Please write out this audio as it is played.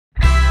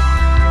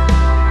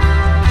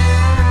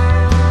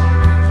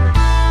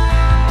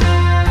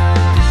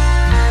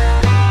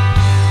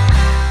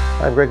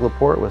I'm Greg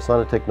LaPorte with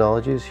Sonnet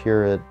Technologies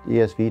here at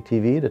ESV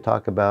TV to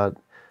talk about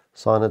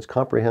Sonnet's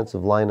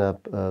comprehensive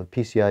lineup of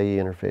PCIe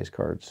interface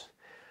cards.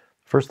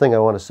 First thing I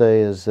want to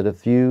say is that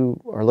if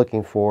you are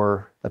looking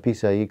for a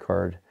PCIe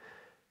card,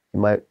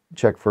 you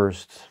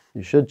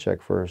should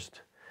check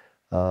first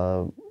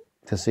to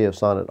see if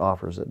Sonnet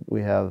offers it.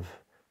 We have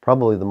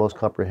probably the most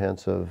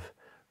comprehensive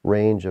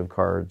range of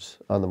cards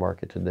on the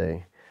market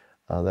today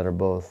that are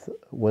both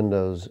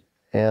Windows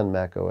and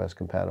Mac OS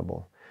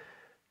compatible.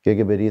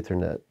 Gigabit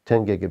Ethernet,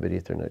 10 gigabit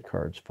Ethernet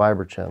cards,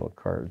 fiber channel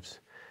cards,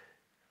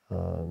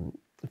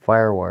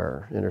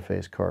 Firewire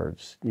interface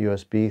cards,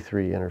 USB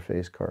 3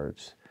 interface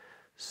cards,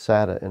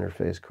 SATA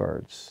interface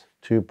cards,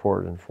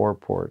 2-port and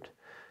 4-port,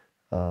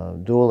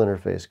 dual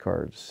interface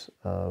cards.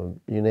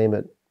 You name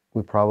it,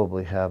 we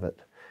probably have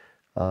it.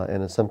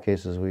 And in some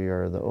cases, we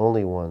are the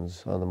only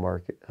ones on the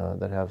market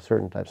that have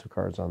certain types of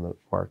cards on the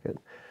market.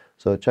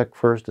 So check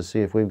first to see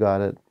if we've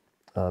got it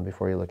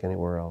before you look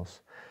anywhere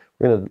else.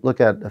 We're going to look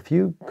at a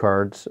few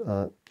cards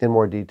in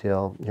more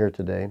detail here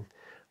today. I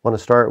want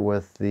to start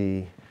with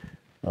the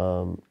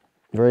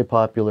very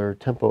popular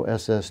Tempo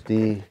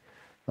SSD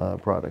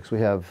products. We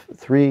have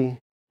three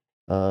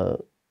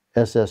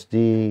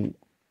SSD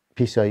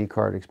PCIe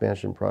card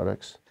expansion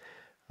products.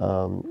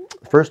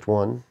 First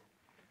one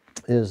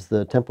is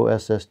the Tempo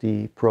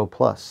SSD Pro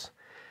Plus.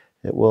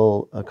 It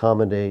will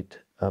accommodate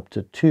up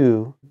to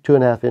two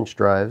 2.5-inch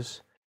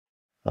drives,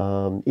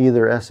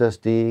 either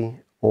SSD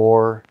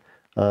or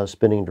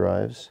spinning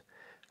drives.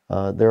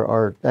 There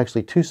are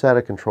actually two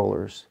SATA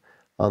controllers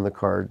on the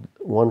card,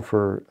 one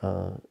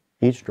for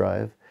each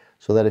drive,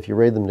 so that if you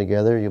RAID them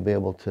together, you'll be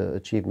able to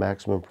achieve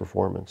maximum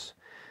performance.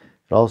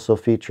 It also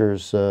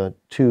features two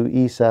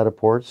eSATA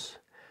ports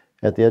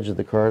at the edge of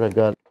the card. I've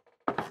got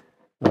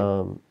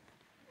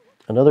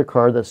another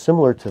card that's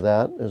similar to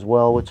that as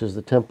well, which is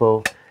the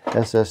Tempo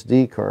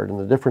SSD card. And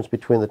the difference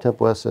between the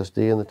Tempo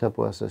SSD and the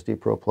Tempo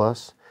SSD Pro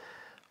Plus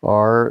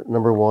are,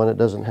 number one, it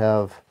doesn't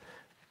have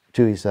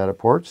two eSATA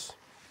ports,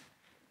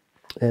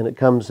 and it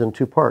comes in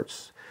two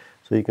parts.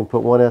 So you can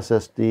put one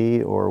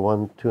SSD or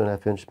one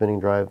 2.5-inch spinning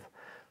drive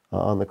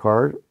on the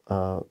card,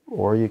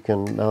 or you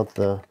can mount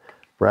the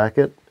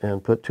bracket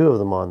and put two of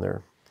them on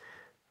there.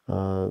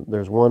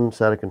 There's one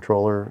SATA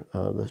controller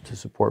to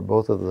support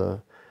both of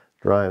the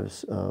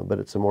drives, but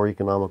it's a more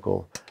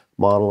economical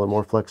model and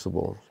more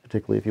flexible,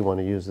 particularly if you want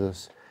to use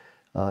this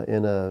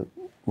in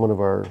one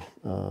of our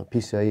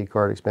PCIe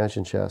card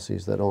expansion chassis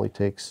that only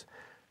takes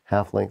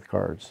half-length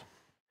cards.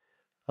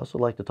 I also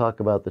like to talk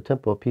about the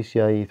Tempo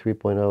PCIe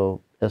 3.0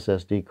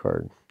 SSD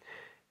card.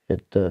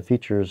 It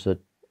features a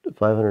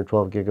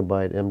 512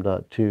 gigabyte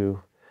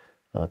M.2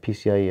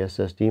 PCIe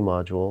SSD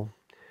module,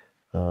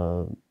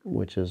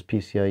 which is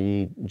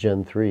PCIe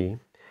Gen 3,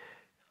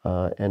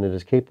 and it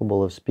is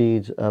capable of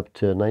speeds up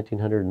to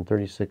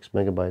 1936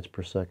 megabytes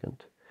per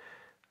second.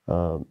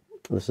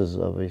 This is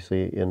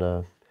obviously in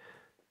a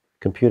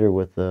computer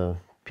with a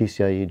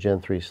PCIe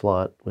Gen 3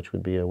 slot, which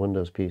would be a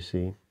Windows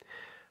PC.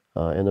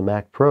 In a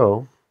Mac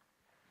Pro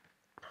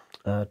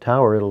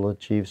tower, it'll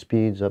achieve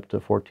speeds up to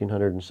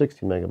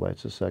 1460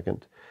 megabytes a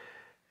second.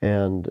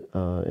 And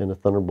in a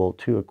Thunderbolt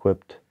 2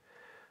 equipped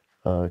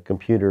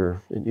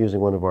computer, using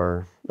one of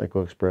our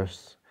Echo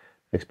Express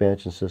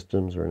expansion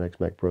systems or an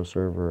XMac Pro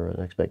server or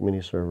an XMac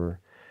Mini server,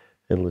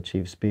 it'll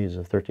achieve speeds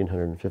of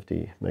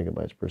 1350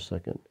 megabytes per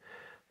second.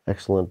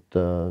 Excellent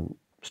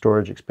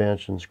storage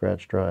expansion,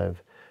 scratch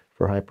drive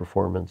for high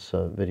performance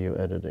video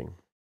editing.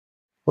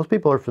 Most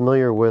people are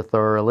familiar with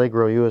our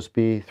Allegro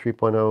USB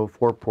 3.0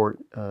 4-port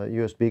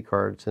USB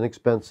card. It's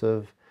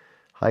inexpensive,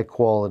 high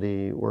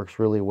quality, works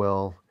really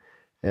well,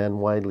 and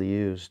widely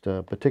used,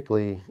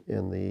 particularly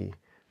in the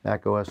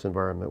Mac OS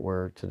environment,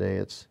 where today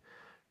it's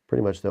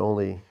pretty much the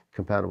only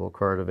compatible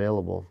card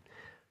available.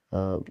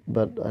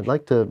 But I'd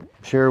like to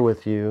share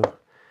with you,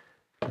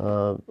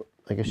 I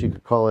guess you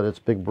could call it its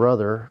big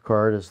brother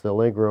card, is the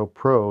Allegro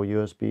Pro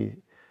USB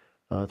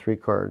 3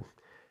 card.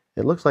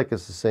 It looks like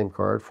it's the same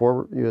card,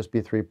 4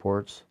 USB 3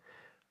 ports,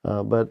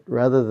 but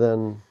rather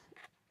than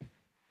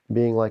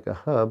being like a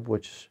hub,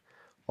 which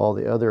all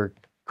the other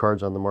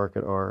cards on the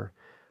market are,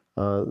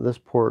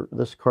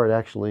 this card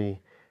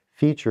actually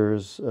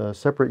features a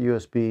separate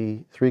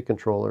USB 3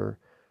 controller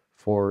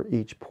for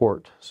each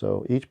port.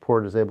 So each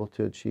port is able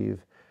to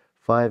achieve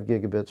 5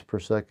 gigabits per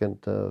second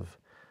of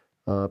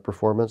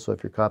performance. So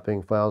if you're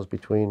copying files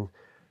between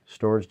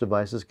storage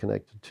devices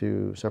connected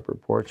to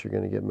separate ports, you're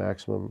going to get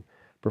maximum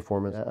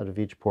performance out of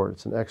each port.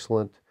 It's an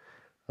excellent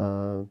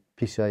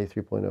PCIe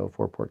 3.0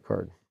 4-port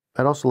card.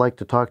 I'd also like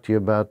to talk to you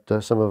about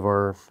some of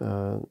our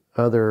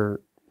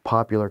other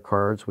popular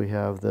cards. We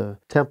have the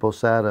Tempo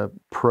SATA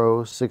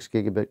Pro 6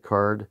 gigabit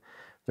card.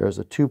 There's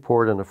a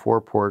 2-port and a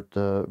 4-port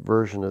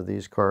version of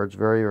these cards,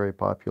 very, very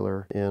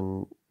popular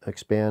in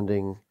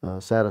expanding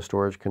SATA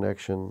storage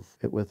connection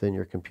within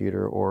your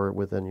computer or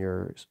within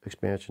your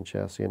expansion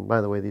chassis. And by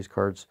the way, these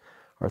cards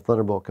are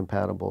Thunderbolt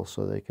compatible,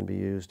 so they can be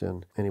used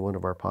in any one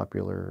of our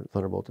popular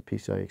Thunderbolt to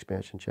PCIe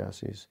expansion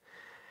chassis.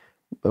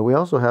 But we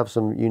also have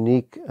some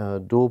unique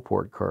dual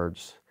port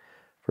cards.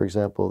 For For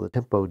example, the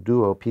Tempo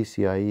Duo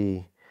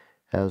PCIe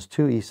has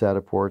 2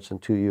 eSATA ports and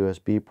 2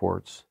 USB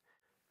ports.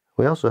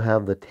 We also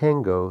have the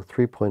Tango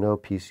 3.0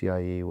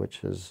 PCIe, which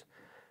has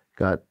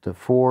got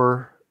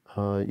 4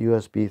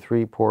 USB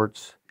 3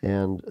 ports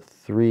and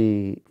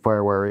 3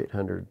 FireWire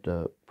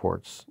 800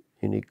 ports.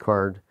 Unique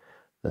card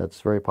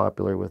that's very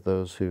popular with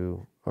those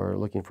who are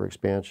looking for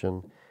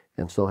expansion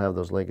and still have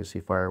those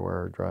legacy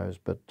FireWire drives,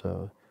 but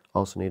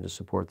also need to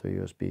support the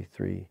USB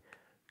 3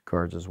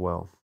 cards as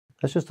well.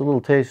 That's just a little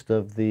taste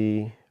of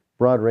the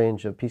broad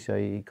range of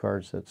PCIe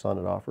cards that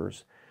Sonnet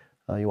offers.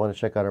 You want to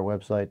check out our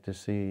website to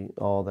see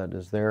all that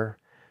is there.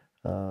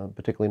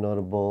 Particularly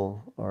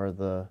notable are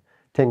the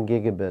 10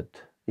 gigabit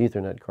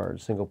Ethernet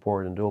cards, single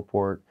port and dual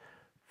port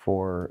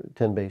for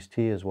 10 base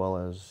T as well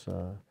as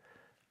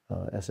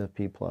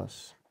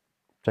SFP+.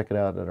 Check it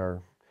out at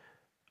our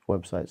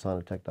website,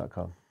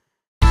 sonnettech.com.